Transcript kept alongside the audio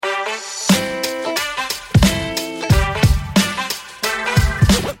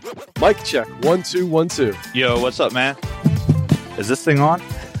Mic check. 1 2 1 2. Yo, what's up, man? Is this thing on?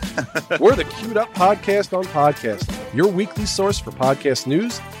 We're the Queued Up Podcast on Podcasting, your weekly source for podcast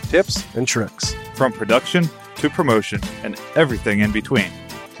news, tips, and tricks. From production to promotion and everything in between.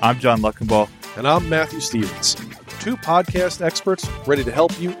 I'm John Luckenball. And I'm Matthew Stevens. Two podcast experts ready to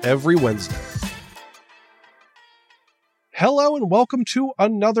help you every Wednesday. Hello and welcome to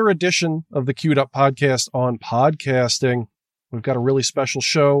another edition of the Queued Up Podcast on Podcasting. We've got a really special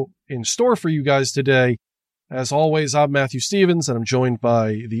show in store for you guys today. As always, I'm Matthew Stevens, and I'm joined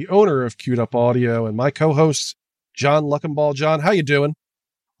by the owner of Queued Up Audio and my co-host, John Luckenball. John, how you doing?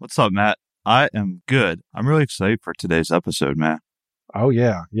 What's up, Matt? I am good. I'm really excited for today's episode, man. Oh,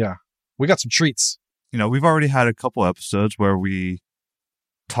 yeah. We got some treats. You know, we've already had a couple episodes where we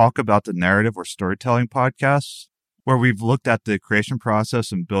talk about the narrative or storytelling podcasts, where we've looked at the creation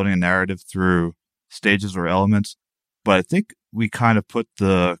process and building a narrative through stages or elements. But I think we kind of put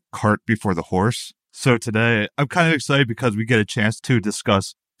the cart before the horse. So today, I'm kind of excited because we get a chance to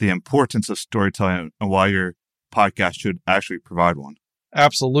discuss the importance of storytelling and why your podcast should actually provide one.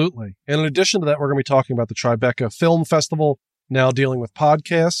 Absolutely. And in addition to that, we're going to be talking about the Tribeca Film Festival, now dealing with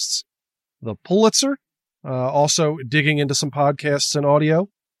podcasts, the Pulitzer, also digging into some podcasts and audio,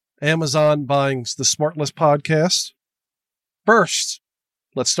 Amazon buying the SmartLess podcast. First,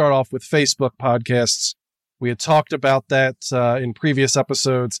 let's start off with Facebook podcasts. We had talked about that in previous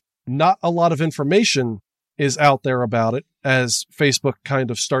episodes. Not a lot of information is out there about it as Facebook kind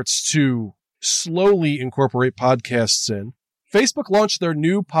of starts to slowly incorporate podcasts in. Facebook launched their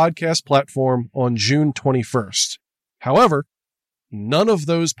new podcast platform on June 21st. However, none of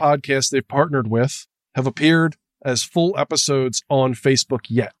those podcasts they've partnered with have appeared as full episodes on Facebook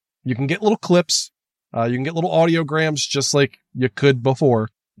yet. You can get little clips, you can get little audiograms just like you could before.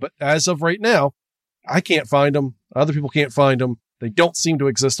 But as of right now, I can't find them. Other people can't find them. They don't seem to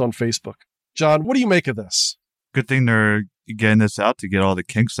exist on Facebook. John, what do you make of this? Good thing they're getting this out to get all the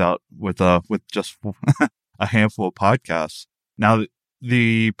kinks out with just a handful of podcasts. Now,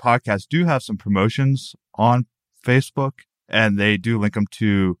 the podcasts do have some promotions on Facebook, and they do link them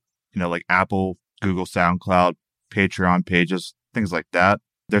to, like Apple, Google, SoundCloud, Patreon pages, things like that.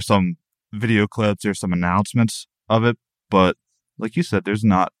 There's some video clips, there's some announcements of it, but like you said, there's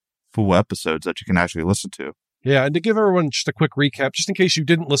not full episodes that you can actually listen to. Yeah, and to give everyone just a quick recap, just in case you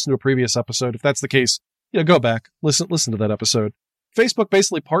didn't listen to a previous episode, if that's the case, go back, listen to that episode. Facebook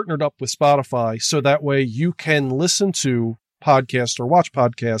basically partnered up with Spotify so that way you can listen to podcasts or watch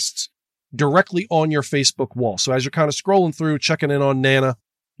podcasts directly on your Facebook wall. So as you're kind of scrolling through, checking in on Nana,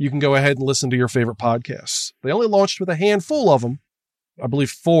 you can go ahead and listen to your favorite podcasts. They only launched with a handful of them, I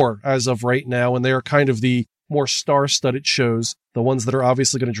believe 4 as of right now, and they are kind of the more star-studded shows, the ones that are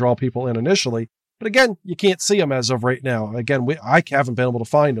obviously going to draw people in initially. But again, you can't see them as of right now. Again, I haven't been able to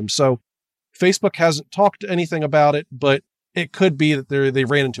find them. So Facebook hasn't talked anything about it, but it could be that they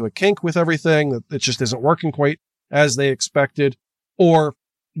ran into a kink with everything, that it just isn't working quite as they expected, or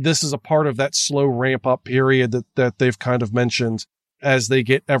this is a part of that slow ramp-up period that they've kind of mentioned as they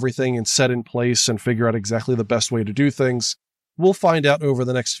get everything and set in place and figure out exactly the best way to do things. We'll find out over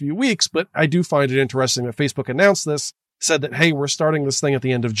the next few weeks, but I do find it interesting that Facebook announced this, said that, hey, we're starting this thing at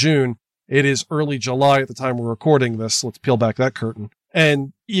the end of June. It is early July at the time we're recording this. Let's peel back that curtain.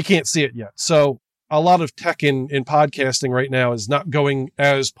 And you can't see it yet. So a lot of tech in podcasting right now is not going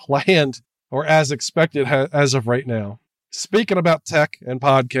as planned or as expected as of right now. Speaking about tech and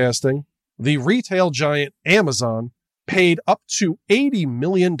podcasting, the retail giant Amazon paid up to $80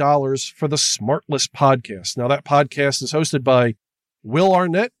 million for the SmartLess podcast. Now, that podcast is hosted by Will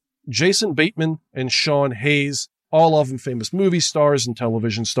Arnett, Jason Bateman, and Sean Hayes, all of them famous movie stars and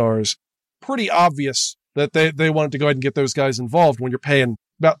television stars. Pretty obvious that they wanted to go ahead and get those guys involved when you're paying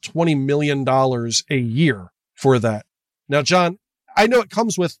about $20 million a year for that. Now, John, I know it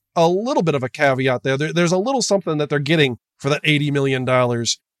comes with a little bit of a caveat there. There's a little something that they're getting for that $80 million.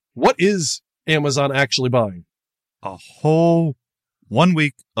 What is Amazon actually buying? A whole 1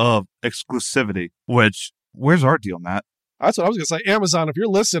 week of exclusivity, which, where's our deal, Matt? That's what I was going to say. Amazon, if you're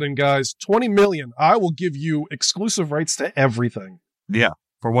listening, guys, $20 million, I will give you exclusive rights to everything. Yeah,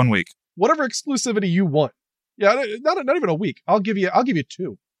 for 1 week. Whatever exclusivity you want. Yeah, not even a week. I'll give you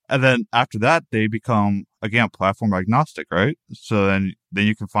 2. And then after that, they become, again, platform agnostic, right? So then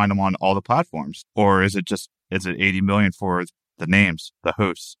you can find them on all the platforms. Or is it 80 million for the names, the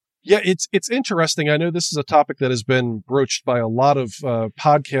hosts? Yeah, it's interesting. I know this is a topic that has been broached by a lot of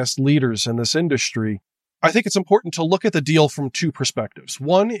podcast leaders in this industry. I think it's important to look at the deal from 2 perspectives.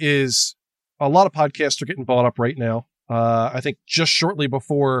 One is a lot of podcasts are getting bought up right now. I think just shortly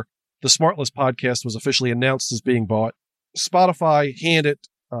before the Smartless podcast was officially announced as being bought, Spotify handed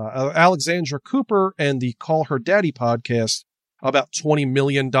Alexandra Cooper and the Call Her Daddy podcast about $20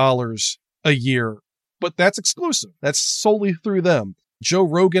 million a year. But that's exclusive. That's solely through them. Joe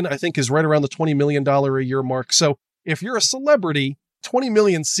Rogan, I think, is right around the $20 million a year mark. So if you're a celebrity, 20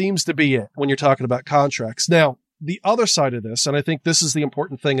 million seems to be it when you're talking about contracts. Now, the other side of this, and I think this is the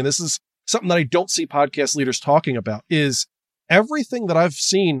important thing, and this is something that I don't see podcast leaders talking about, is everything that I've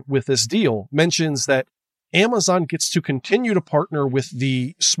seen with this deal mentions that Amazon gets to continue to partner with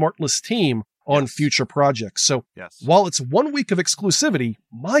the Smartless team on future projects. So while it's 1 week of exclusivity,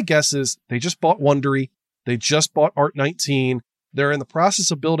 my guess is they just bought Wondery. They just bought Art19. They're in the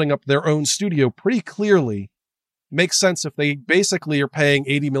process of building up their own studio pretty clearly. Makes sense if they basically are paying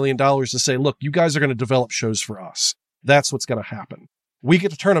 $80 million to say, look, you guys are going to develop shows for us. That's what's going to happen. We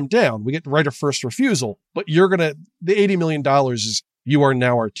get to turn them down. We get the right of first refusal, but the $80 million is you are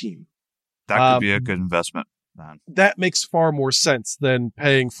now our team. That could be a good investment, man. That makes far more sense than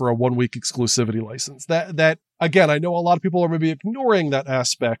paying for a 1 week exclusivity license. That again, I know a lot of people are maybe ignoring that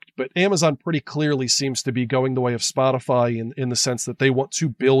aspect, but Amazon pretty clearly seems to be going the way of Spotify in the sense that they want to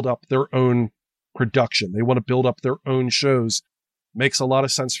build up their own production. They want to build up their own shows. Makes a lot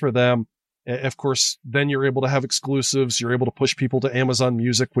of sense for them. Of course, then you're able to have exclusives. You're able to push people to Amazon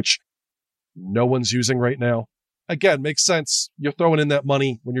Music, which no one's using right now. Again, makes sense. You're throwing in that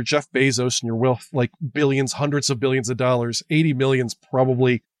money when you're Jeff Bezos and you're worth like billions, hundreds of billions of dollars. 80 million's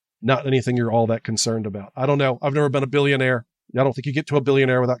probably not anything you're all that concerned about. I don't know. I've never been a billionaire. I don't think you get to a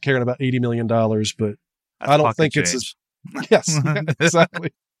billionaire without caring about $80 million, but that's I don't think it's as, yes,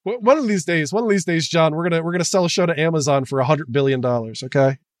 exactly. One of these days, John, we're gonna sell a show to Amazon for $100 billion.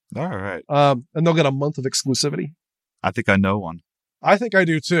 Okay. All right. And they'll get a month of exclusivity. I think I know one. I think I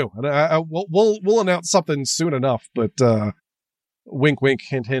do too. And we'll announce something soon enough, but, wink, wink,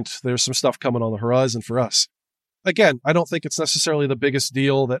 hint, hint. There's some stuff coming on the horizon for us. Again, I don't think it's necessarily the biggest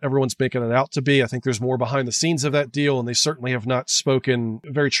deal that everyone's making it out to be. I think there's more behind the scenes of that deal, and they certainly have not spoken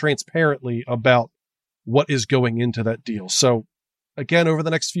very transparently about what is going into that deal. So again, over the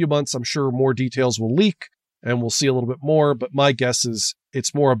next few months, I'm sure more details will leak and we'll see a little bit more, but my guess is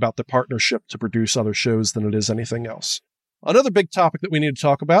it's more about the partnership to produce other shows than it is anything else. Another big topic that we need to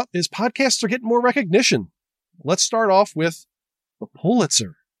talk about is podcasts are getting more recognition. Let's start off with the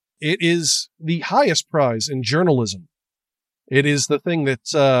Pulitzer. It is the highest prize in journalism. It is the thing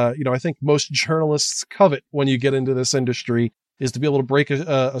that, I think most journalists covet when you get into this industry, is to be able to break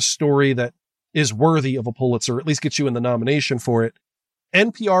a story that is worthy of a Pulitzer, or at least get you in the nomination for it.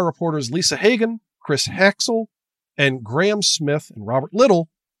 NPR reporters Lisa Hagen, Chris Haxel, and Graham Smith and Robert Little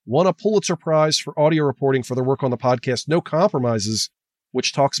won a Pulitzer Prize for audio reporting for their work on the podcast No Compromises,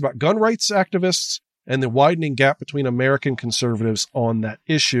 which talks about gun rights activists and the widening gap between American conservatives on that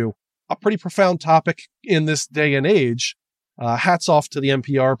issue. A pretty profound topic in this day and age. Hats off to the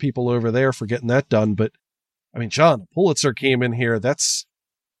NPR people over there for getting that done. But I mean, John, Pulitzer came in here. That's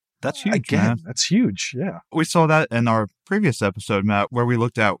huge. Again, man. That's huge. Yeah. We saw that in our previous episode, Matt, where we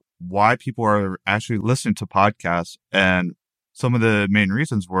looked at why people are actually listening to podcasts. And some of the main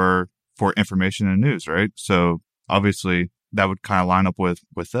reasons were for information and news, right? So obviously that would kind of line up with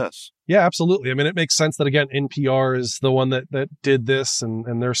this. Yeah, absolutely. I mean, it makes sense that, again, NPR is the one that did this,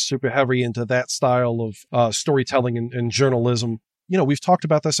 and they're super heavy into that style of storytelling and journalism. We've talked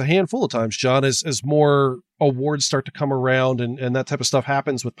about this a handful of times, John, as more awards start to come around and that type of stuff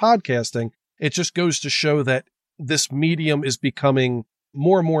happens with podcasting. It just goes to show that this medium is becoming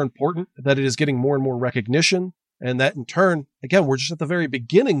more and more important, that it is getting more and more recognition, and that in turn, again, we're just at the very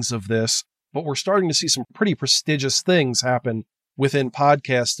beginnings of this, but we're starting to see some pretty prestigious things happen within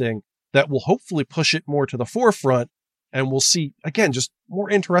podcasting that will hopefully push it more to the forefront, and we'll see, again, just more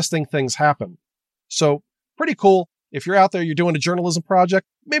interesting things happen. So pretty cool. If you're out there, you're doing a journalism project,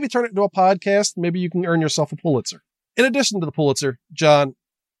 maybe turn it into a podcast. Maybe you can earn yourself a Pulitzer. In addition to the Pulitzer, John,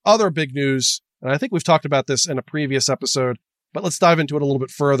 other big news, and I think we've talked about this in a previous episode, but let's dive into it a little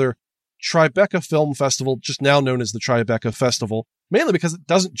bit further. Tribeca Film Festival, just now known as the Tribeca Festival, mainly because it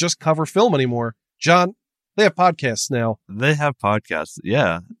doesn't just cover film anymore. John, they have podcasts now. They have podcasts.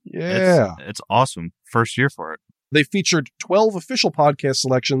 Yeah. Yeah. It's awesome. First year for it. They featured 12 official podcast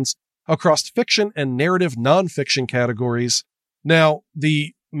selections across fiction and narrative nonfiction categories. Now,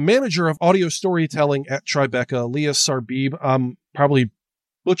 the manager of audio storytelling at Tribeca, Leah Sarbib, I'm probably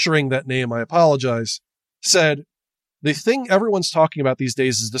butchering that name, I apologize, said, the thing everyone's talking about these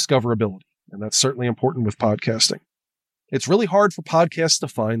days is discoverability, and that's certainly important with podcasting. It's really hard for podcasts to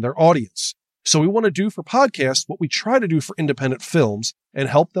find their audience. So we want to do for podcasts what we try to do for independent films and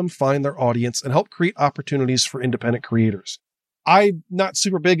help them find their audience and help create opportunities for independent creators. I'm not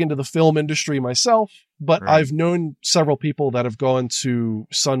super big into the film industry myself, but Right. I've known several people that have gone to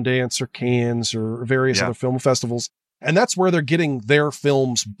Sundance or Cannes or various other film festivals. And that's where they're getting their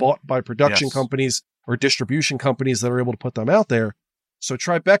films bought by production companies or distribution companies that are able to put them out there. So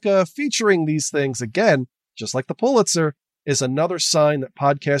Tribeca featuring these things again, just like the Pulitzer, is another sign that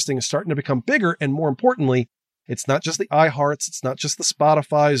podcasting is starting to become bigger. And more importantly, it's not just the iHearts, it's not just the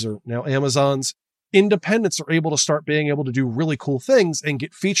Spotifys or now Amazons. Independents are able to start being able to do really cool things and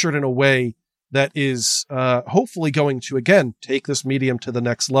get featured in a way that is hopefully going to, again, take this medium to the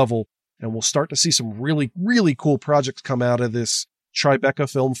next level. And we'll start to see some really, really cool projects come out of this Tribeca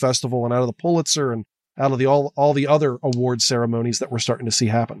Film Festival and out of the Pulitzer and out of the all the other award ceremonies that we're starting to see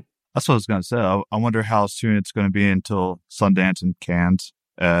happen. That's what I was going to say. I wonder how soon it's going to be until Sundance and Cannes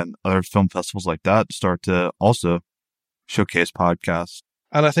and other film festivals like that start to also showcase podcasts.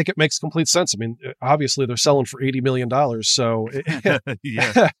 And I think it makes complete sense. I mean, obviously they're selling for $80 million. So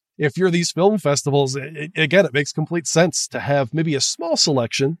if you're these film festivals, again, it makes complete sense to have maybe a small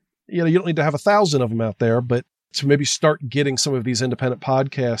selection. You know, you don't need to have 1,000 of them out there, but to maybe start getting some of these independent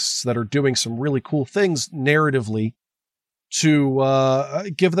podcasts that are doing some really cool things narratively to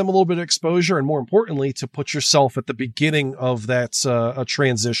give them a little bit of exposure, and more importantly, to put yourself at the beginning of that a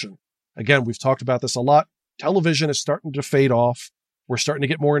transition. Again, we've talked about this a lot. Television is starting to fade off. We're starting to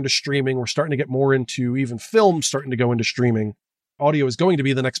get more into streaming. We're starting to get more into even film starting to go into streaming. Audio is going to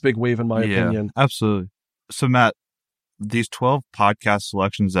be the next big wave, in my opinion. Absolutely. So, Matt, these 12 podcast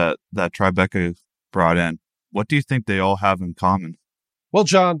selections that Tribeca brought in, what do you think they all have in common? Well,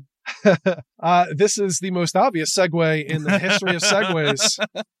 John, this is the most obvious segue in the history of segues.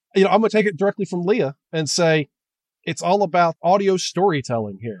 You know, I'm going to take it directly from Leah and say it's all about audio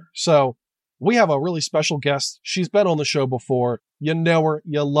storytelling here. So we have a really special guest. She's been on the show before. You know her,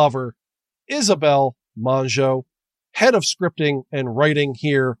 you love her. Isabel Mongeau, head of scripting and writing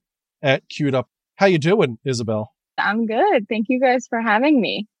here at Queued Up. How you doing, Isabel? I'm good. Thank you guys for having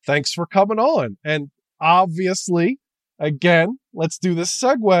me. Thanks for coming on. And obviously, again, let's do this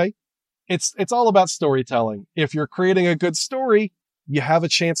segue. It's all about storytelling. If you're creating a good story, you have a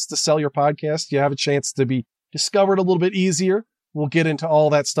chance to sell your podcast. You have a chance to be discovered a little bit easier. We'll get into all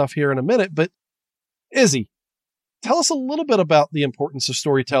that stuff here in a minute. But Izzy, tell us a little bit about the importance of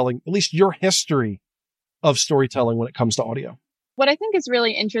storytelling, at least your history of storytelling when it comes to audio. What I think is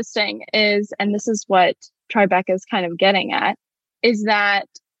really interesting is, and this is what Tribeca is kind of getting at, is that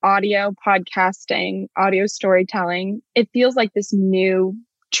audio podcasting, audio storytelling, it feels like this new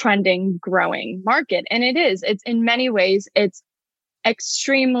trending, growing market. And it is. It's in many ways, it's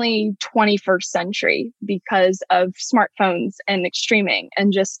extremely 21st century because of smartphones and streaming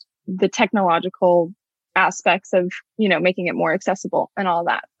and just the technological aspects of, you know, making it more accessible and all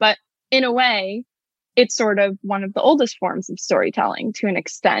that. But in a way, it's sort of one of the oldest forms of storytelling to an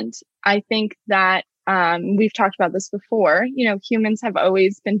extent. I think that we've talked about this before. You know, humans have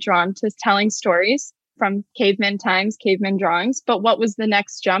always been drawn to telling stories from caveman times, caveman drawings. But what was the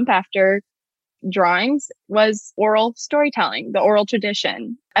next jump after drawings was oral storytelling, the oral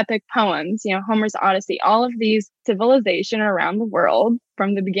tradition, epic poems, you know, Homer's Odyssey. All of these civilization around the world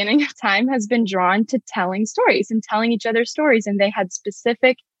from the beginning of time has been drawn to telling stories and telling each other stories. And they had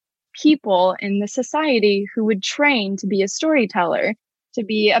specific people in the society who would train to be a storyteller, to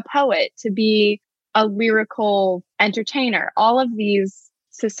be a poet, to be a lyrical entertainer. All of these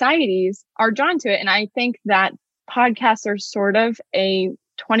societies are drawn to it. And I think that podcasts are sort of a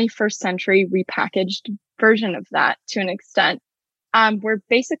 21st century repackaged version of that to an extent. We're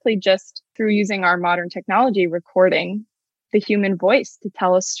basically just through using our modern technology, recording the human voice to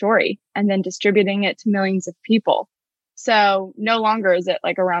tell a story and then distributing it to millions of people. So no longer is it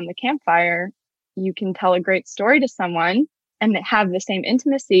like around the campfire. You can tell a great story to someone and have the same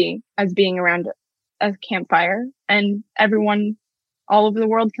intimacy as being around a campfire, and everyone all over the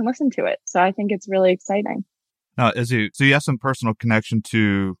world can listen to it. So I think it's really exciting. Now, so you have some personal connection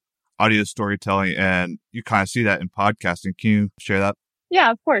to audio storytelling, and you kind of see that in podcasting. Can you share that?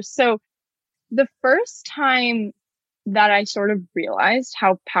 Yeah, of course. So the first time that I sort of realized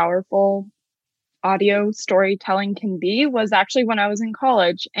how powerful audio storytelling can be was actually when I was in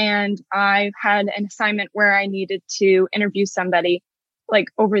college, and I had an assignment where I needed to interview somebody like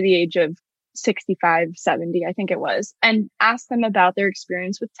over the age of 65, 70, I think it was, and ask them about their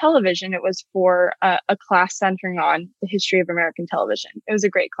experience with television. It was for a class centering on the history of American television. It was a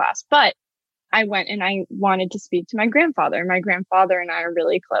great class, but I went and I wanted to speak to my grandfather. My grandfather and I are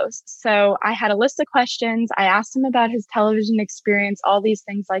really close. So I had a list of questions. I asked him about his television experience, all these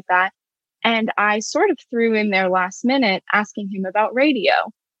things like that. And I sort of threw in there last minute asking him about radio.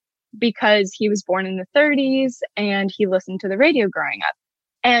 because he was born in the 30s and he listened to the radio growing up.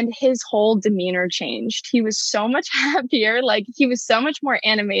 And his whole demeanor changed. He was so much happier. Like, he was so much more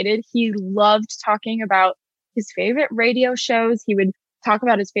animated. He loved talking about his favorite radio shows. He would talk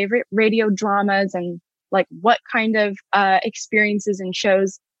about his favorite radio dramas and like what kind of experiences and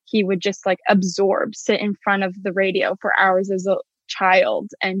shows he would just like absorb, sit in front of the radio for hours as a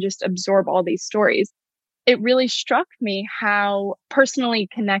child and just absorb all these stories. It really struck me how personally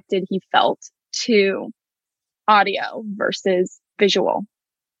connected he felt to audio versus visual.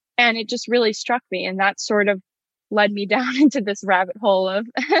 And it just really struck me. And that sort of led me down into this rabbit hole of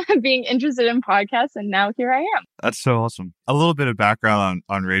being interested in podcasts. And now here I am. That's so awesome. A little bit of background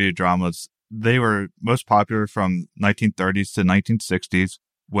on radio dramas. They were most popular from 1930s to 1960s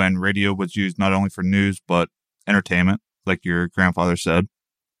when radio was used not only for news, but entertainment, like your grandfather said.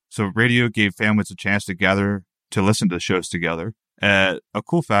 So radio gave families a chance to gather to listen to shows together. A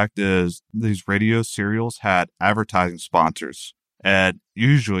cool fact is these radio serials had advertising sponsors. And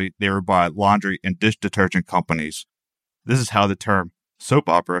usually they were by laundry and dish detergent companies. This is how the term soap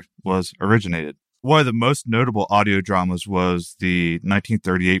opera was originated. One of the most notable audio dramas was the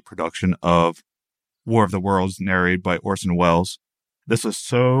 1938 production of War of the Worlds, narrated by Orson Welles. This was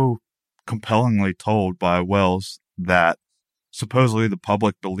so compellingly told by Welles that supposedly the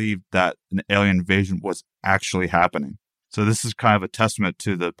public believed that an alien invasion was actually happening. So this is kind of a testament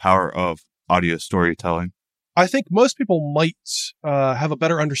to the power of audio storytelling. I think most people might have a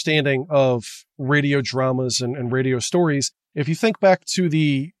better understanding of radio dramas and radio stories if you think back to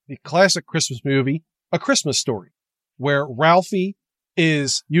the classic Christmas movie, A Christmas Story, where Ralphie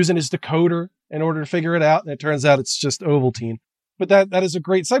is using his decoder in order to figure it out, and it turns out it's just Ovaltine. But that is a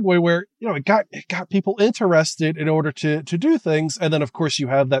great segue where, you know, it got people interested in order to do things. And then, of course, you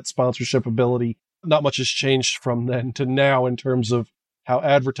have that sponsorship ability. Not much has changed from then to now in terms of how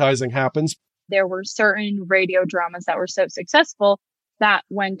advertising happens. There were certain radio dramas that were so successful that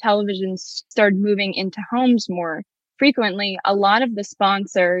when television started moving into homes more frequently, a lot of the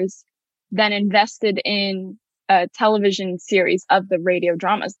sponsors then invested in a television series of the radio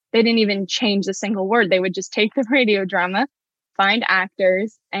dramas. They didn't even change a single word. They would just take the radio drama, find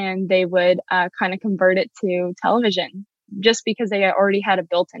actors, and they would kind of convert it to television just because they already had a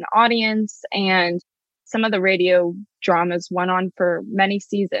built-in audience. And some of the radio dramas went on for many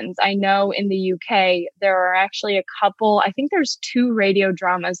seasons. I know in the UK, there are actually a couple, I think there's 2 radio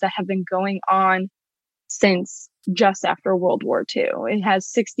dramas that have been going on since just after World War II. It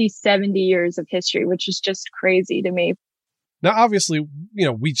has 60, 70 years of history, which is just crazy to me. Now, obviously, you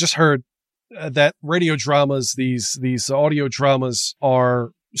know, we just heard that radio dramas, these audio dramas are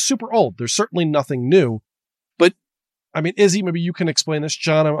super old. There's certainly nothing new. But, I mean, Izzy, maybe you can explain this.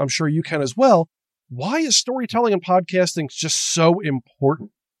 John, I'm sure you can as well. Why is storytelling and podcasting just so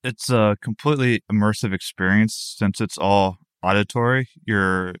important? It's a completely immersive experience since it's all auditory.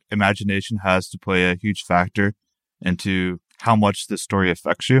 Your imagination has to play a huge factor into how much the story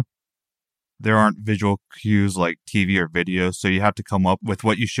affects you. There aren't visual cues like TV or video, so you have to come up with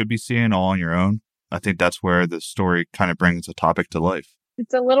what you should be seeing all on your own. I think that's where the story kind of brings a topic to life.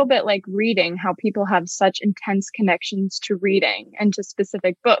 It's a little bit like reading, how people have such intense connections to reading and to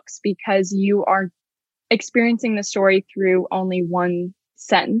specific books because you are experiencing the story through only one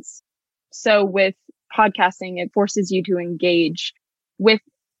sense. So with podcasting, it forces you to engage with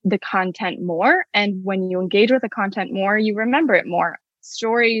the content more. And when you engage with the content more, you remember it more.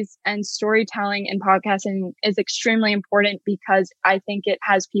 Stories and storytelling in podcasting is extremely important because I think it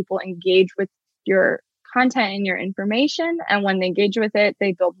has people engage with your content and your information. And when they engage with it,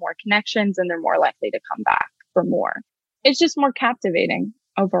 they build more connections and they're more likely to come back for more. It's just more captivating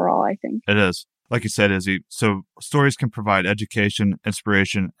overall, I think. It is. Like you said, Izzy, so stories can provide education,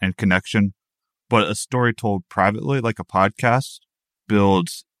 inspiration, and connection, but a story told privately, like a podcast,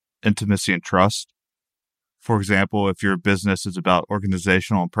 builds intimacy and trust. For example, if your business is about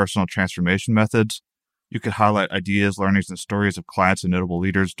organizational and personal transformation methods, you could highlight ideas, learnings, and stories of clients and notable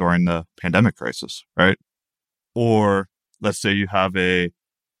leaders during the pandemic crisis, right? Or let's say you have a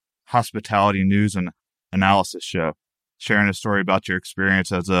hospitality news and analysis show, sharing a story about your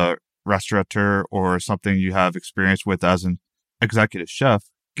experience as a restaurateur or something you have experience with as an executive chef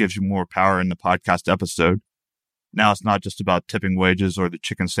gives you more power in the podcast episode. Now it's not just about tipping wages or the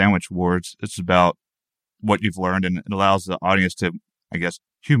chicken sandwich wars. It's about what you've learned, and it allows the audience to, I guess,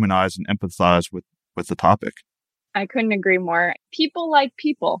 humanize and empathize with the topic. I couldn't agree more. People like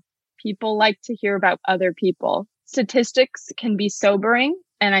people. People like to hear about other people. Statistics can be sobering,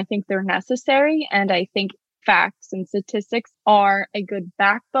 and I think they're necessary. And I think facts and statistics are a good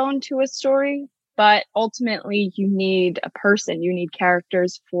backbone to a story, But ultimately, you need a person, you need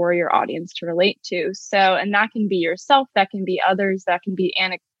characters for your audience to relate to. So, and that can be yourself, that can be others, that can be,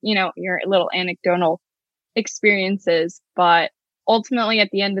 your little anecdotal experiences. But ultimately, at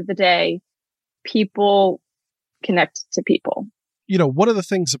the end of the day, people connect to people. One of the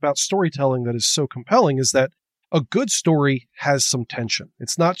things about storytelling that is so compelling is that a good story has some tension.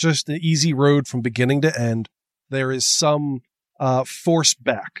 It's not just an easy road from beginning to end. There is some force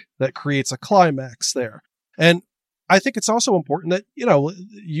back that creates a climax there. And I think it's also important that,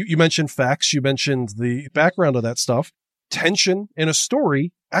 you mentioned facts, you mentioned the background of that stuff. Tension in a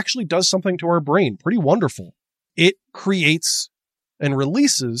story actually does something to our brain pretty wonderful. It creates and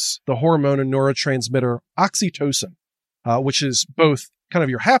releases the hormone and neurotransmitter oxytocin, which is both kind of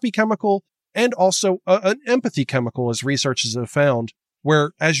your happy chemical and also an empathy chemical, as researchers have found,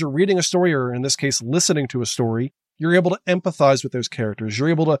 where as you're reading a story, or in this case, listening to a story, you're able to empathize with those characters. You're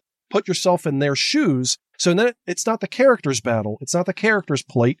able to put yourself in their shoes. So then it's not the character's battle. It's not the character's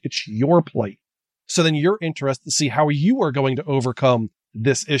plight. It's your plight. So then you're interested to see how you are going to overcome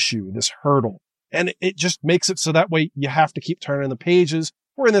this issue, this hurdle. And it just makes it so that way you have to keep turning the pages.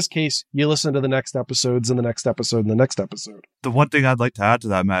 Or in this case, you listen to the next episodes and the next episode and the next episode. The one thing I'd like to add to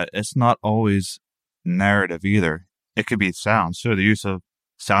that, Matt, it's not always narrative either. It could be sound. So the use of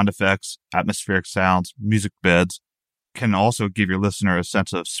sound effects, atmospheric sounds, music beds can also give your listener a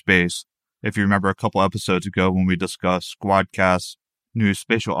sense of space. If you remember a couple episodes ago when we discussed Squadcast's new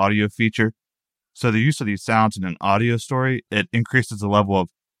spatial audio feature. So the use of these sounds in an audio story, it increases the level of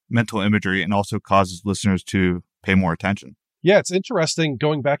mental imagery and also causes listeners to pay more attention. Yeah, it's interesting.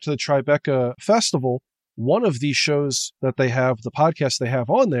 Going back to the Tribeca Festival, one of these shows that they have, the podcast they have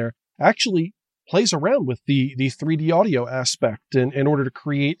on there, actually plays around with the 3D audio aspect in order to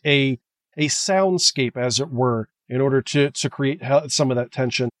create a soundscape, as it were, in order to create some of that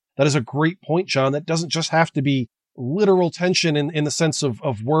tension. That is a great point, John. That doesn't just have to be literal tension in the sense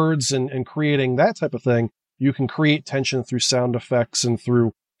of words and creating that type of thing. You can create tension through sound effects and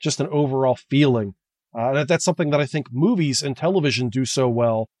through just an overall feeling. That's something that I think movies and television do so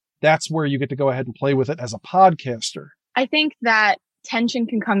well. That's where you get to go ahead and play with it as a podcaster. I think that tension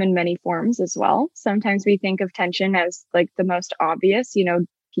can come in many forms as well. Sometimes we think of tension as like the most obvious,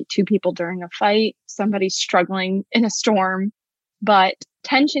 two people during a fight, somebody struggling in a storm. But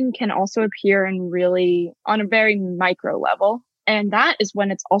tension can also appear on a very micro level. And that is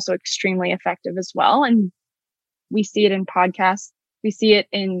when it's also extremely effective as well. And we see it in podcasts. We see it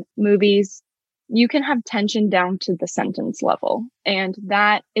in movies. You can have tension down to the sentence level. And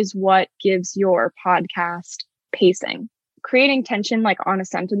that is what gives your podcast pacing. Creating tension like on a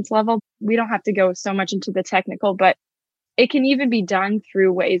sentence level, we don't have to go so much into the technical, but it can even be done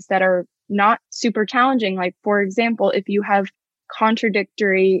through ways that are not super challenging. Like, for example, if you have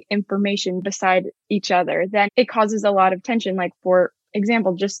contradictory information beside each other, then it causes a lot of tension. Like, for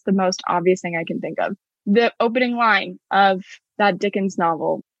example, just the most obvious thing I can think of, the opening line of that Dickens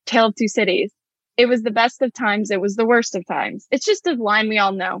novel, Tale of Two Cities. It was the best of times. It was the worst of times. It's just a line we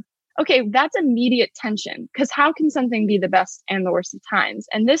all know. Okay, that's immediate tension, because how can something be the best and the worst of times?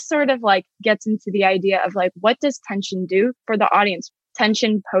 And this sort of like gets into the idea of like, what does tension do for the audience?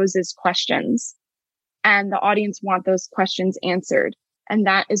 Tension poses questions, and the audience want those questions answered. And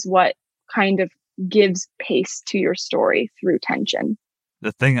that is what kind of gives pace to your story through tension.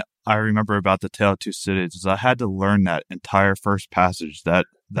 The thing I remember about the Tale of Two Cities is I had to learn that entire first passage, that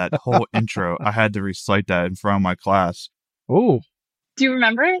whole intro. I had to recite that in front of my class. Oh. Do you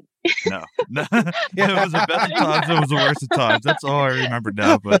remember it? No. It was the best of times. It was the worst of times. That's all I remember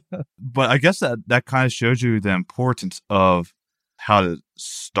now. But I guess that kind of shows you the importance of how to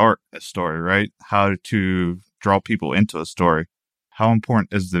start a story, right? How to draw people into a story. How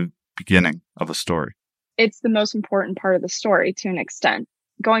important is the beginning of a story? It's the most important part of the story to an extent.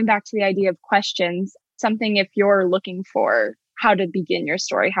 Going back to the idea of questions, something if you're looking for how to begin your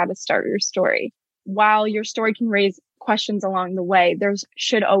story, how to start your story, while your story can raise questions along the way, there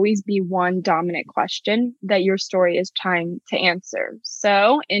should always be one dominant question that your story is trying to answer.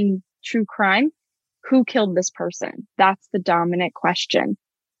 So in true crime, who killed this person? That's the dominant question.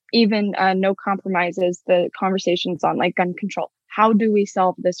 Even No Compromises, the conversations on like gun control. How do we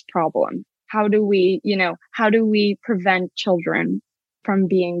solve this problem? How do we prevent children from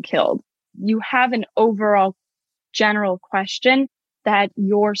being killed? You have an overall general question that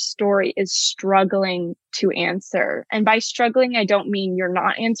your story is struggling to answer. And by struggling, I don't mean you're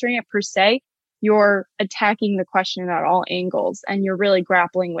not answering it per se. You're attacking the question at all angles and you're really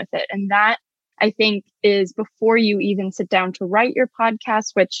grappling with it. And that, I think, is before you even sit down to write your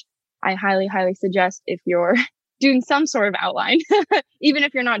podcast, which I highly, highly suggest if you're doing some sort of outline. Even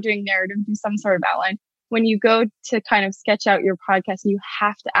if you're not doing narrative, do some sort of outline. When you go to kind of sketch out your podcast, you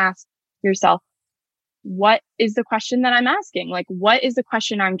have to ask yourself, what is the question that I'm asking? Like, what is the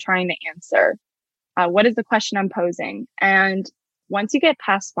question I'm trying to answer? What is the question I'm posing? And once you get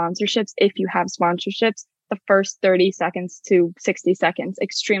past sponsorships, if you have sponsorships, the first 30 seconds to 60 seconds,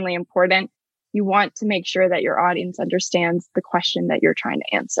 extremely important. You want to make sure that your audience understands the question that you're trying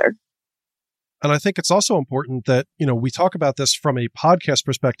to answer. And I think it's also important that, we talk about this from a podcast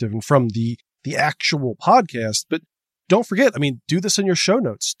perspective and from the actual podcast, but don't forget, do this in your show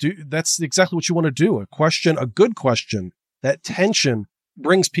notes. That's exactly what you want to do. A good question, that tension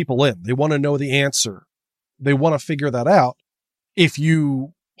brings people in. They want to know the answer. They want to figure that out. If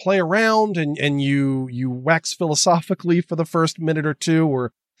you play around and you wax philosophically for the first minute or two,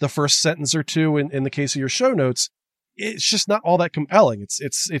 or the first sentence or two in the case of your show notes, it's just not all that compelling.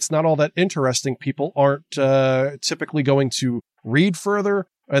 It's not all that interesting. People aren't typically going to read further,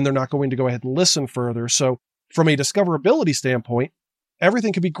 and they're not going to go ahead and listen further. So from a discoverability standpoint,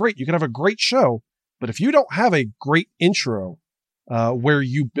 everything can be great. You can have a great show, but if you don't have a great intro where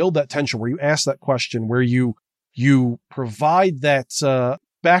you build that tension, where you ask that question, where you provide that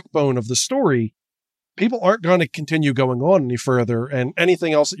backbone of the story, people aren't going to continue going on any further, and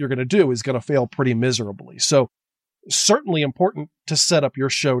anything else that you're going to do is going to fail pretty miserably. So certainly important to set up your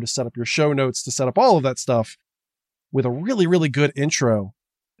show, to set up your show notes, to set up all of that stuff with a really, really good intro.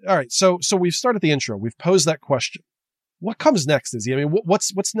 All right. So we've started the intro. We've posed that question. What comes next, Izzy?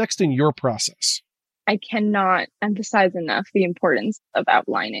 What's next in your process? I cannot emphasize enough the importance of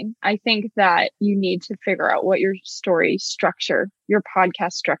outlining. I think that you need to figure out what your story structure, your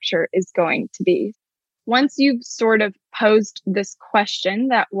podcast structure is going to be. Once you've sort of posed this question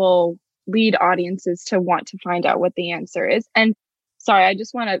that will lead audiences to want to find out what the answer is. And sorry, I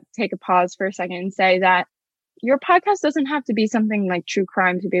just want to take a pause for a second and say that your podcast doesn't have to be something like true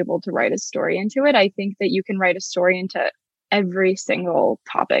crime to be able to write a story into it. I think that you can write a story into every single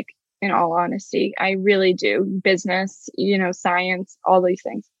topic, in all honesty. I really do. Business, science, all these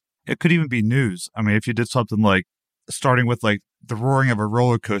things. It could even be news. If you did something like starting with like the roaring of a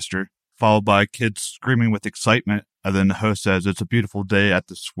roller coaster, followed by kids screaming with excitement, and then the host says, "It's a beautiful day at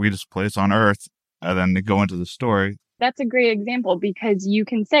the sweetest place on earth," and then they go into the story. That's a great example, because you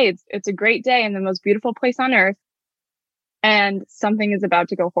can say it's a great day in the most beautiful place on earth, and something is about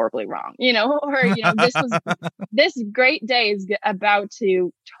to go horribly wrong, this great day is about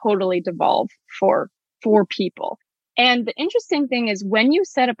to totally devolve for people. And the interesting thing is, when you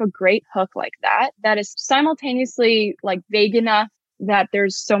set up a great hook like that is simultaneously like vague enough that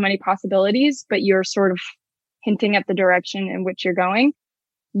there's so many possibilities, but you're sort of hinting at the direction in which you're going,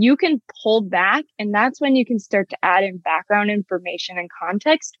 you can pull back, and that's when you can start to add in background information and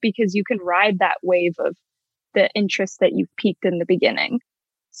context, because you can ride that wave of the interest that you've piqued in the beginning.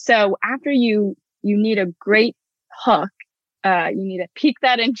 So after you need a great hook, you need to pique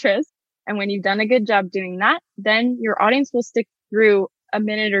that interest. And when you've done a good job doing that, then your audience will stick through a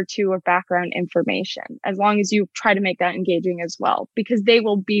minute or two of background information, as long as you try to make that engaging as well, because they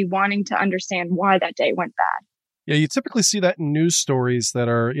will be wanting to understand why that day went bad. Yeah, you typically see that in news stories that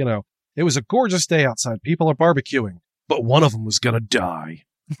are, it was a gorgeous day outside. People are barbecuing, but one of them was going to die.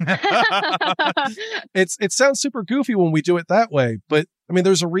 It sounds super goofy when we do it that way, but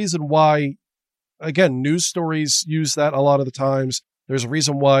there's a reason why, again, news stories use that a lot of the times. There's a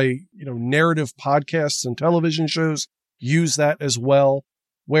reason why, narrative podcasts and television shows use that as well,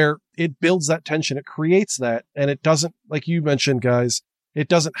 where it builds that tension. It creates that. And it doesn't, like you mentioned, guys, it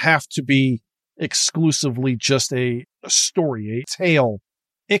doesn't have to be exclusively just a story, a tale.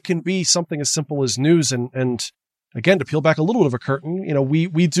 It can be something as simple as news. And again, to peel back a little bit of a curtain,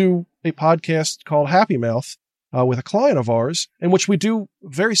 we do a podcast called Happy Mouth with a client of ours, in which we do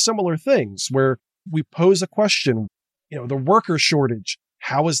very similar things, where we pose a question, the worker shortage,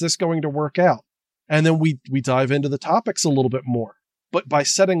 how is this going to work out? And then we dive into the topics a little bit more. But by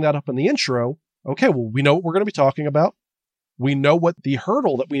setting that up in the intro, okay, well, we know what we're going to be talking about. We know what the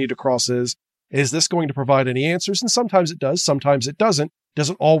hurdle that we need to cross is. Is this going to provide any answers? And sometimes it does, sometimes it doesn't.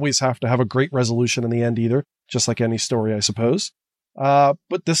 Doesn't always have to have a great resolution in the end either, just like any story, I suppose.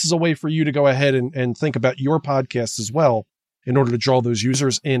 But this is a way for you to go ahead and think about your podcast as well, in order to draw those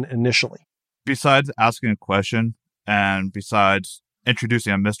users in initially. Besides asking a question and besides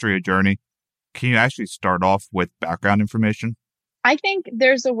introducing a mystery or journey, can you actually start off with background information? I think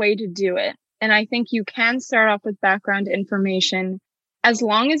there's a way to do it. And I think you can start off with background information, as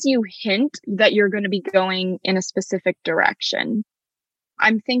long as you hint that you're going to be going in a specific direction.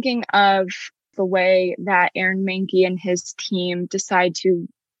 I'm thinking of the way that Aaron Mahnke and his team decide to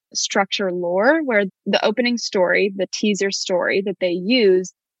structure lore, where the opening story, the teaser story that they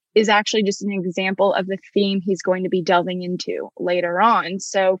use, is actually just an example of the theme he's going to be delving into later on.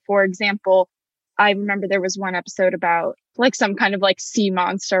 So, for example, I remember there was one episode about like some kind of like sea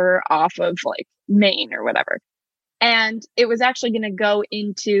monster off of like Maine or whatever. And it was actually going to go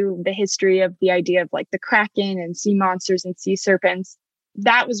into the history of the idea of like the Kraken and sea monsters and sea serpents.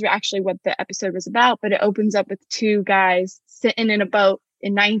 That was actually what the episode was about, but it opens up with two guys sitting in a boat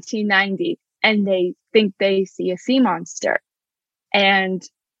in 1990 and they think they see a sea monster. And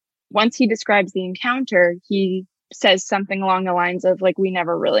once he describes the encounter, he says something along the lines of like, we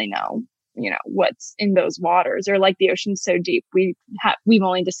never really know, what's in those waters, or like the ocean's so deep. We've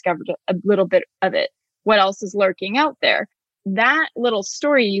only discovered a little bit of it. What else is lurking out there? That little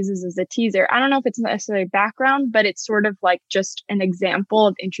story uses as a teaser. I don't know if it's necessarily background, but it's sort of like just an example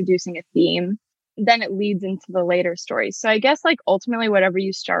of introducing a theme. Then it leads into the later stories. So I guess like ultimately whatever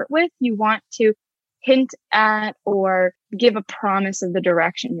you start with, you want to hint at or give a promise of the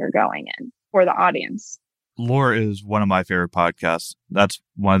direction you're going in for the audience. Lore is one of my favorite podcasts. That's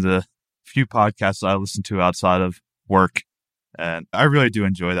one of the few podcasts I listen to outside of work. And I really do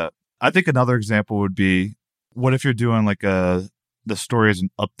enjoy that. I think another example would be, what if you're doing like the story is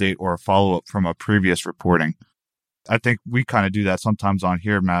an update or a follow-up from a previous reporting? I think we kind of do that sometimes on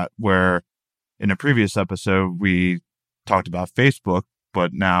here, Matt, where in a previous episode, we talked about Facebook,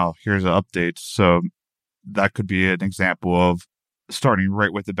 but now here's an update. So that could be an example of starting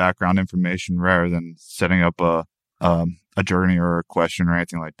right with the background information rather than setting up a journey or a question or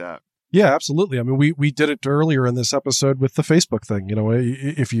anything like that. Yeah, absolutely. I mean, we did it earlier in this episode with the Facebook thing.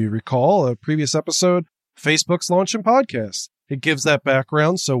 If you recall a previous episode, Facebook's launching podcasts. It gives that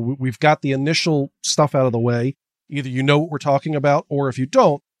background. So we've got the initial stuff out of the way. Either you know what we're talking about, or if you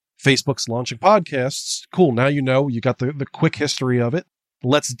don't, Facebook's launching podcasts. Cool. Now you know, you got the quick history of it.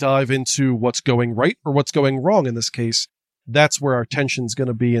 Let's dive into what's going right or what's going wrong in this case. That's where our attention's going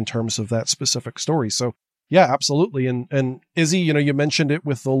to be in terms of that specific story. So yeah, absolutely. And Izzy, you mentioned it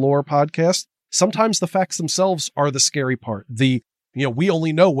with the Lore podcast. Sometimes the facts themselves are the scary part. We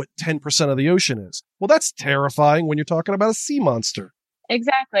only know what 10% of the ocean is. Well, that's terrifying when you're talking about a sea monster.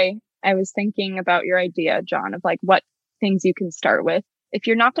 Exactly. I was thinking about your idea, John, of like what things you can start with. If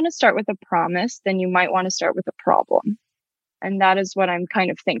you're not going to start with a promise, then you might want to start with a problem. And that is what I'm kind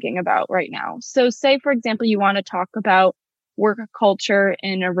of thinking about right now. So say, for example, you want to talk about work culture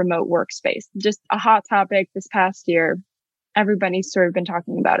in a remote workspace, just a hot topic this past year. Everybody's sort of been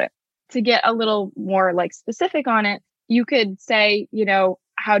talking about it. To get a little more like specific on it, you could say,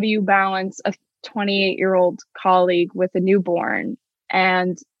 how do you balance a 28-year-old colleague with a newborn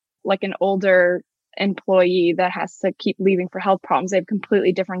and like an older employee that has to keep leaving for health problems? They have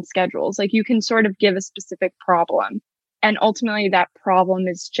completely different schedules. Like you can sort of give a specific problem. And ultimately that problem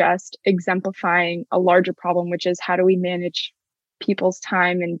is just exemplifying a larger problem, which is how do we manage people's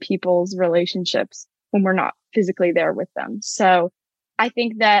time and people's relationships when we're not physically there with them? So I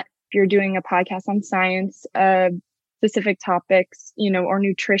think that if you're doing a podcast on science, specific topics, or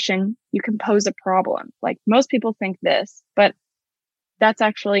nutrition, you can pose a problem. Like most people think this, but that's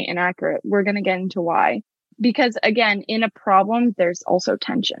actually inaccurate. We're going to get into why. Because again, in a problem, there's also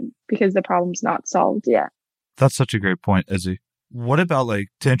tension because the problem's not solved yet. That's such a great point, Izzy. What about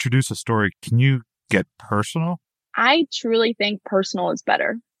to introduce a story, can you get personal? I truly think personal is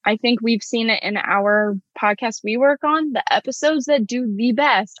better. I think we've seen it in our podcast we work on. The episodes that do the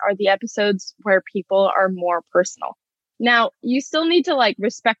best are the episodes where people are more personal. Now, you still need to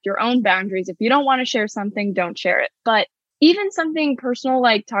respect your own boundaries. If you don't want to share something, don't share it. But even something personal,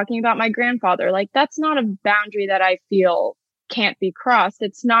 like talking about my grandfather, that's not a boundary that I feel can't be crossed.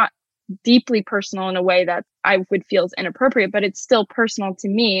 It's not deeply personal in a way that I would feel is inappropriate, but it's still personal to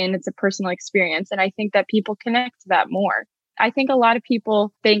me and it's a personal experience. And I think that people connect to that more. I think a lot of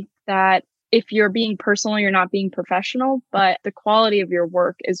people think that if you're being personal, you're not being professional, but the quality of your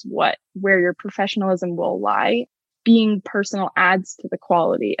work is where your professionalism will lie. Being personal adds to the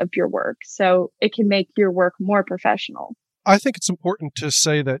quality of your work. So it can make your work more professional. I think it's important to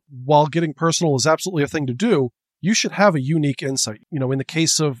say that while getting personal is absolutely a thing to do, you should have a unique insight. In the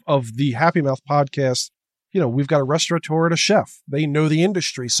case of the Happy Mouth podcast, we've got a restaurateur and a chef. They know the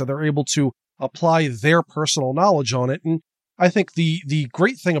industry, so they're able to apply their personal knowledge on it. And I think the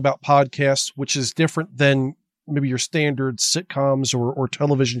great thing about podcasts, which is different than maybe your standard sitcoms or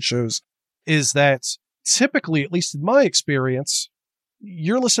television shows, is that typically, at least in my experience,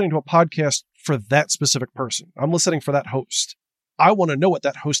 you're listening to a podcast for that specific person. I'm listening for that host. I want to know what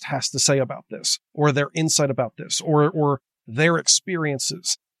that host has to say about this, or their insight about this, or their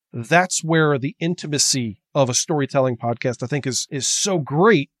experiences. That's where the intimacy of a storytelling podcast, I think, is so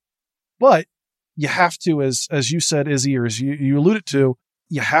great, But you have to, as you said, Izzy, or as you alluded to,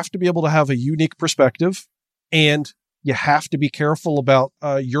 you have to be able to have a unique perspective, and you have to be careful about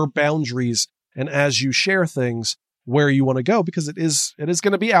your boundaries and as you share things where you want to go, because it is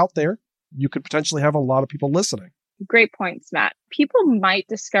going to be out there. You could potentially have a lot of people listening. Great points, Matt. People might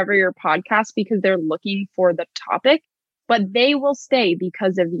discover your podcast because they're looking for the topic, but they will stay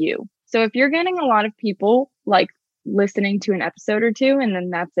because of you. So if you're getting a lot of people like listening to an episode or two and then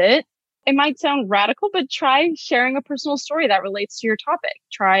that's it, it might sound radical, but try sharing a personal story that relates to your topic.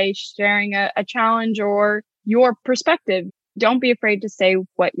 Try sharing a challenge or your perspective. Don't be afraid to say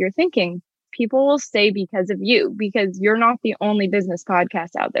what you're thinking. People will stay because of you, because you're not the only business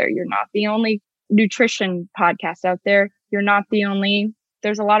podcast out there. You're not the only nutrition podcast out there. You're not the only,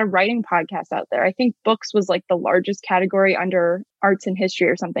 there's a lot of writing podcasts out there. I think books was like the largest category under arts and history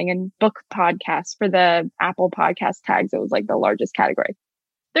or something, and book podcasts for the Apple podcast tags, it was like the largest category.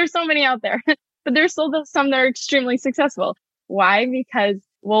 There's so many out there, but there's still some that are extremely successful. Why? Because,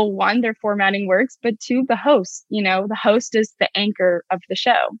 well, one, their formatting works, but two, the host, the host is the anchor of the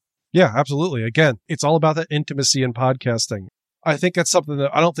show. Yeah, absolutely. Again, it's all about that intimacy in podcasting. I think that's something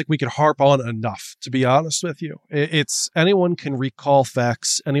that I don't think we could harp on enough, to be honest with you. It's anyone can recall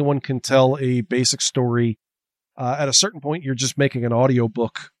facts. Anyone can tell a basic story. At a certain point, you're just making an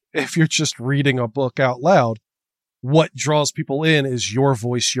audiobook. If you're just reading a book out loud, what draws people in is your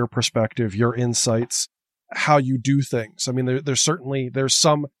voice, your perspective, your insights, how you do things. I mean, there's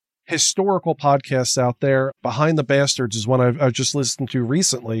some historical podcasts out there. Behind the Bastards is one I've just listened to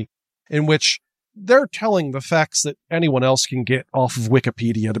recently, in which they're telling the facts that anyone else can get off of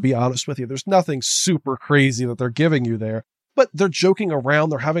Wikipedia, to be honest with you. There's nothing super crazy that they're giving you there, but they're joking around.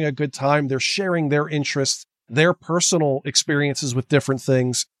 They're having a good time. They're sharing their interests, their personal experiences with different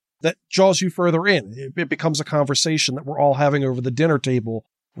things that draws you further in. It becomes a conversation that we're all having over the dinner table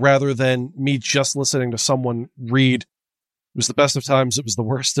rather than me just listening to someone read. It was the best of times. It was the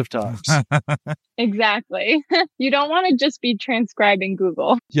worst of times. Exactly. You don't want to just be transcribing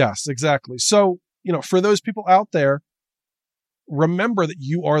Google. Yes, exactly. So, for those people out there, remember that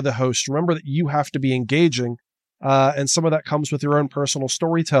you are the host. Remember that you have to be engaging. And some of that comes with your own personal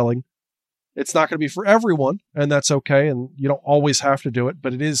storytelling. It's not going to be for everyone, and that's okay. And you don't always have to do it,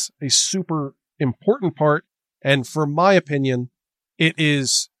 but it is a super important part. And for my opinion, it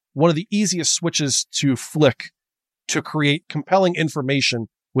is one of the easiest switches to flick to create compelling information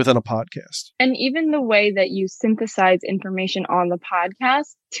within a podcast. And even the way that you synthesize information on the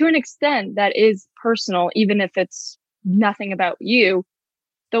podcast, to an extent that is personal, even if it's nothing about you,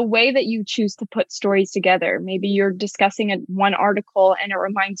 the way that you choose to put stories together. Maybe you're discussing one article and it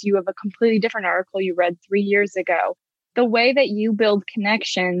reminds you of a completely different article you read 3 years ago. The way that you build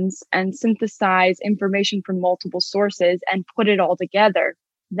connections and synthesize information from multiple sources and put it all together,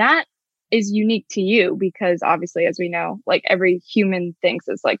 that is unique to you, because obviously, as we know, like every human thinks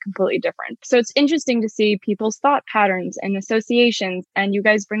is like completely different. So it's interesting to see people's thought patterns and associations. And you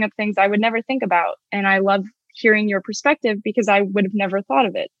guys bring up things I would never think about. And I love hearing your perspective because I would have never thought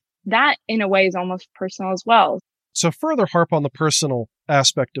of it. That in a way is almost personal as well. So further harp on the personal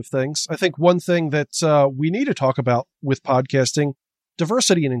aspect of things, I think one thing that we need to talk about with podcasting,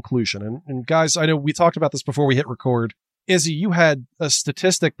 diversity and inclusion. And guys, I know we talked about this before we hit record. Izzy, you had a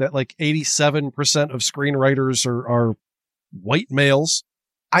statistic that like 87% of screenwriters are white males.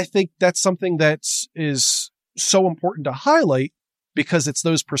 I think that's something that is so important to highlight because it's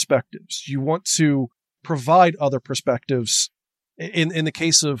those perspectives. You want to provide other perspectives. In the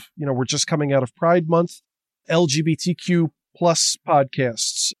case of, we're just coming out of Pride Month, LGBTQ plus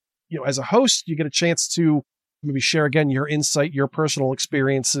podcasts. As a host, you get a chance to maybe share again your insight, your personal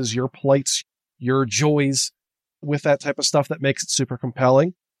experiences, your plights, your joys with that type of stuff that makes it super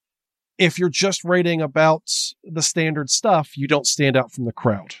compelling. If you're just writing about the standard stuff, you don't stand out from the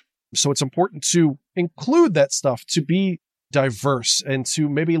crowd. So it's important to include that stuff, to be diverse and to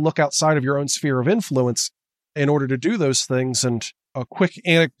maybe look outside of your own sphere of influence in order to do those things. And a quick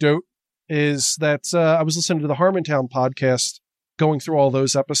anecdote is that I was listening to the Harmontown podcast, going through all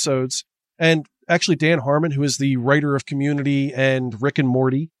those episodes. And actually, Dan Harmon, who is the writer of Community and Rick and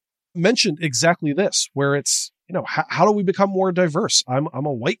Morty, mentioned exactly this, where it's, how do we become more diverse? I'm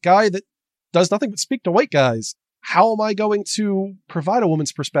a white guy that does nothing but speak to white guys. How am I going to provide a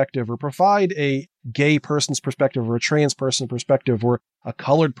woman's perspective or provide a gay person's perspective or a trans person's perspective or a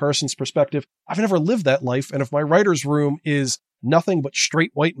colored person's perspective? I've never lived that life. And if my writer's room is nothing but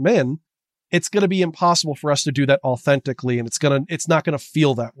straight white men, it's going to be impossible for us to do that authentically. And it's not going to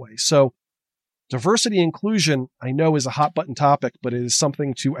feel that way. So diversity and inclusion, I know, is a hot button topic, but it is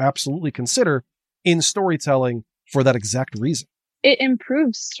something to absolutely consider in storytelling for that exact reason. it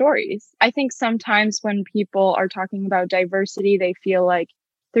improves stories. I think sometimes when people are talking about diversity, they feel like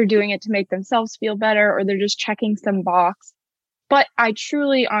they're doing it to make themselves feel better, or they're just checking some box. But I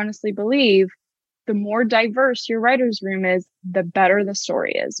truly, honestly believe the more diverse your writer's room is, the better the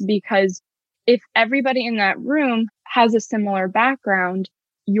story is. Because if everybody in that room has a similar background,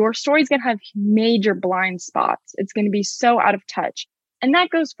 your story's going to have major blind spots. It's going to be so out of touch. And that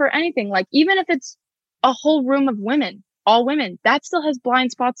goes for anything. Like, even if it's a whole room of women, all women, that still has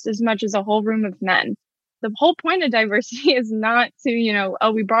blind spots as much as a whole room of men. The whole point of diversity is not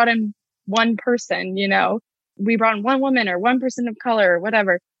to, we brought in one person, we brought in one woman or one person of color or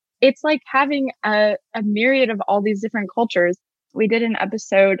whatever. It's like having a myriad of all these different cultures. We did an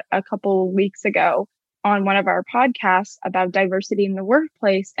episode a couple weeks ago on one of our podcasts about diversity in the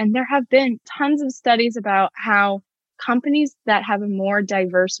workplace. And there have been tons of studies about how companies that have a more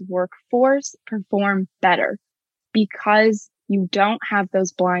diverse workforce perform better because you don't have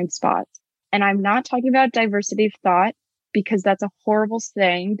those blind spots. And I'm not talking about diversity of thought, because that's a horrible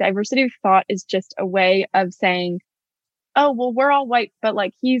saying. Diversity of thought is just a way of saying, oh, well, we're all white, but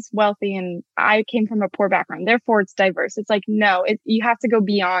like he's wealthy and I came from a poor background, therefore it's diverse. It's like, no, you have to go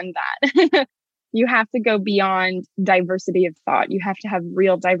beyond that. You have to go beyond diversity of thought. You have to have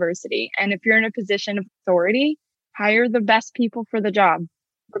real diversity. And if you're in a position of authority, hire the best people for the job,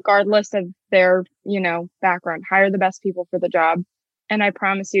 regardless of their, background. Hire the best people for the job. And I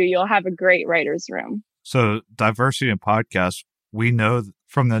promise you'll have a great writer's room. So diversity in podcasts, we know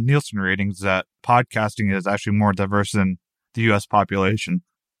from the Nielsen ratings that podcasting is actually more diverse than the U.S. population.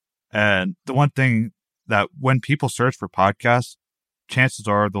 And the one thing that when people search for podcasts, chances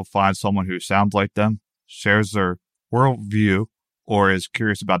are they'll find someone who sounds like them, shares their worldview, or is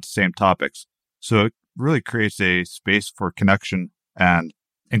curious about the same topics. So it really creates a space for connection and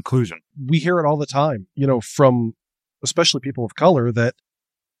inclusion. We hear it all the time, from especially people of color, that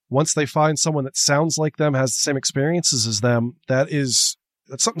once they find someone that sounds like them, has the same experiences as them, that's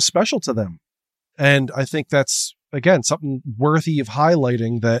something special to them. And I think that's, again, something worthy of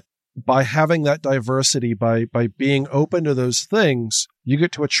highlighting, that by having that diversity, by being open to those things, you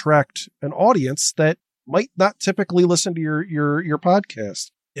get to attract an audience that might not typically listen to your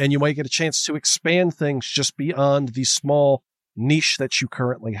podcast. And you might get a chance to expand things just beyond the small niche that you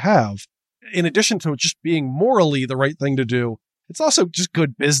currently have. In addition to just being morally the right thing to do, it's also just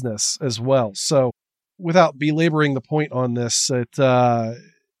good business as well. So without belaboring the point on this,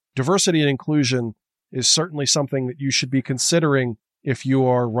 diversity and inclusion is certainly something that you should be considering if you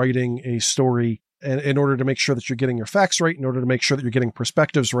are writing a story, and in order to make sure that you're getting your facts right, in order to make sure that you're getting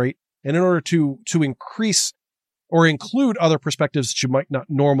perspectives right, and in order to increase or include other perspectives that you might not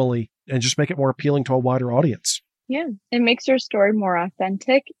normally, and just make it more appealing to a wider audience. Yeah, it makes your story more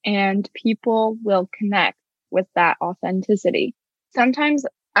authentic, and people will connect with that authenticity. Sometimes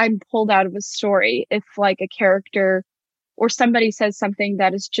I'm pulled out of a story if like a character or somebody says something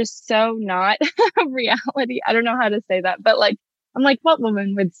that is just so not reality. I don't know how to say that, but like, I'm like, what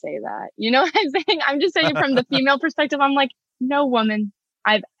woman would say that? You know what I'm saying? I'm just saying from the female perspective. I'm like, no woman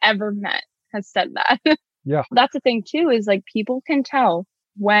I've ever met has said that. Yeah. That's the thing too, is like people can tell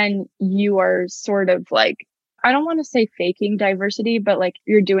when you are sort of like, I don't want to say faking diversity, but like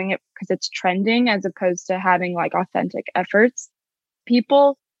you're doing it because it's trending as opposed to having like authentic efforts.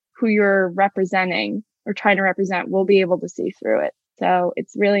 People who you're representing or trying to represent will be able to see through it. So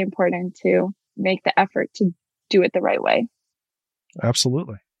it's really important to make the effort to do it the right way.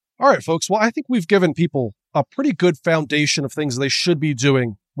 Absolutely. All right, folks. Well, I think we've given people a pretty good foundation of things they should be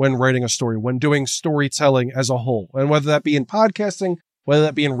doing when writing a story, when doing storytelling as a whole. And whether that be in podcasting, whether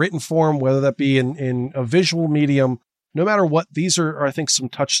that be in written form, whether that be in a visual medium, no matter what, these are, I think, some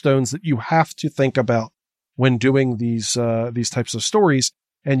touchstones that you have to think about when doing these types of stories.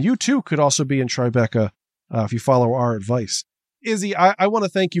 And you too could also be in Tribeca if you follow our advice. Izzy, I want to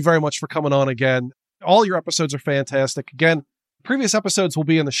thank you very much for coming on again. All your episodes are fantastic. Again, previous episodes will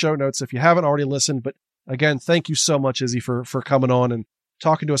be in the show notes if you haven't already listened. But again, thank you so much, Izzy, for coming on and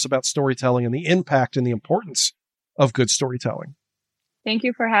talking to us about storytelling and the impact and the importance of good storytelling. Thank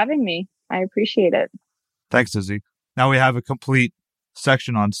you for having me. I appreciate it. Thanks, Izzy. Now we have a complete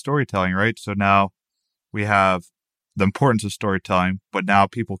section on storytelling, right? So now we have the importance of storytelling, but now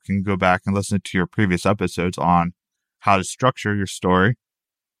people can go back and listen to your previous episodes on how to structure your story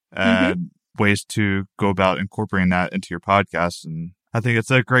and ways to go about incorporating that into your podcast. And I think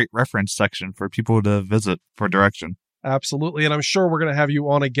it's a great reference section for people to visit for direction. Absolutely. And I'm sure we're going to have you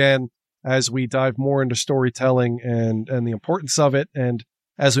on again as we dive more into storytelling and the importance of it. And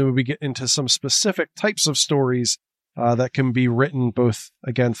as we get into some specific types of stories that can be written both,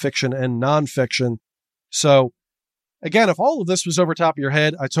 again, fiction and nonfiction. So Again, if all of this was over top of your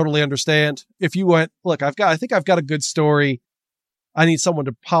head, I totally understand. If you went, look, I think I've got a good story. I need someone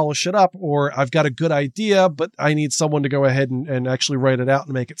to polish it up, or I've got a good idea, but I need someone to go ahead and actually write it out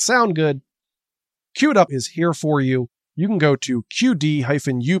and make it sound good. Queued Up is here for you. You can go to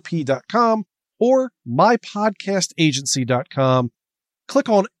qd-up.com or mypodcastagency.com. Click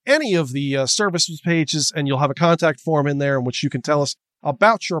on any of the services pages, and you'll have a contact form in there in which you can tell us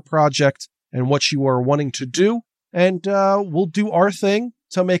about your project and what you are wanting to do. And we'll do our thing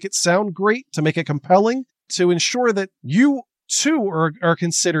to make it sound great, to make it compelling, to ensure that you too are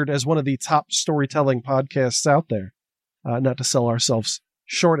considered as one of the top storytelling podcasts out there. Not to sell ourselves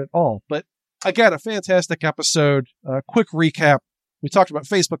short at all. But again, a fantastic episode. Quick recap. We talked about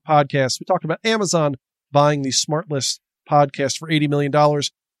Facebook podcasts. We talked about Amazon buying the SmartList podcast for $80 million.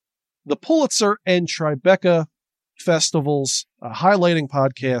 The Pulitzer and Tribeca festivals, highlighting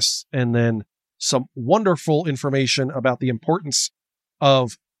podcasts, and then some wonderful information about the importance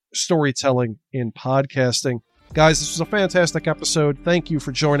of storytelling in podcasting. Guys, this was a fantastic episode. Thank you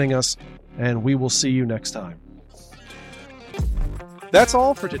for joining us, and we will see you next time. That's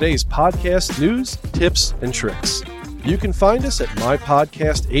all for today's podcast news, tips, and tricks. You can find us at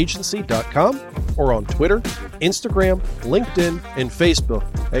mypodcastagency.com or on Twitter, Instagram, LinkedIn, and Facebook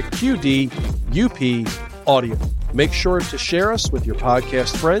at QDUP Audio. Make sure to share us with your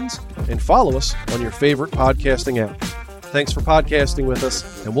podcast friends and follow us on your favorite podcasting app. Thanks for podcasting with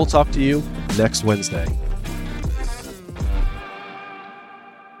us, and we'll talk to you next Wednesday.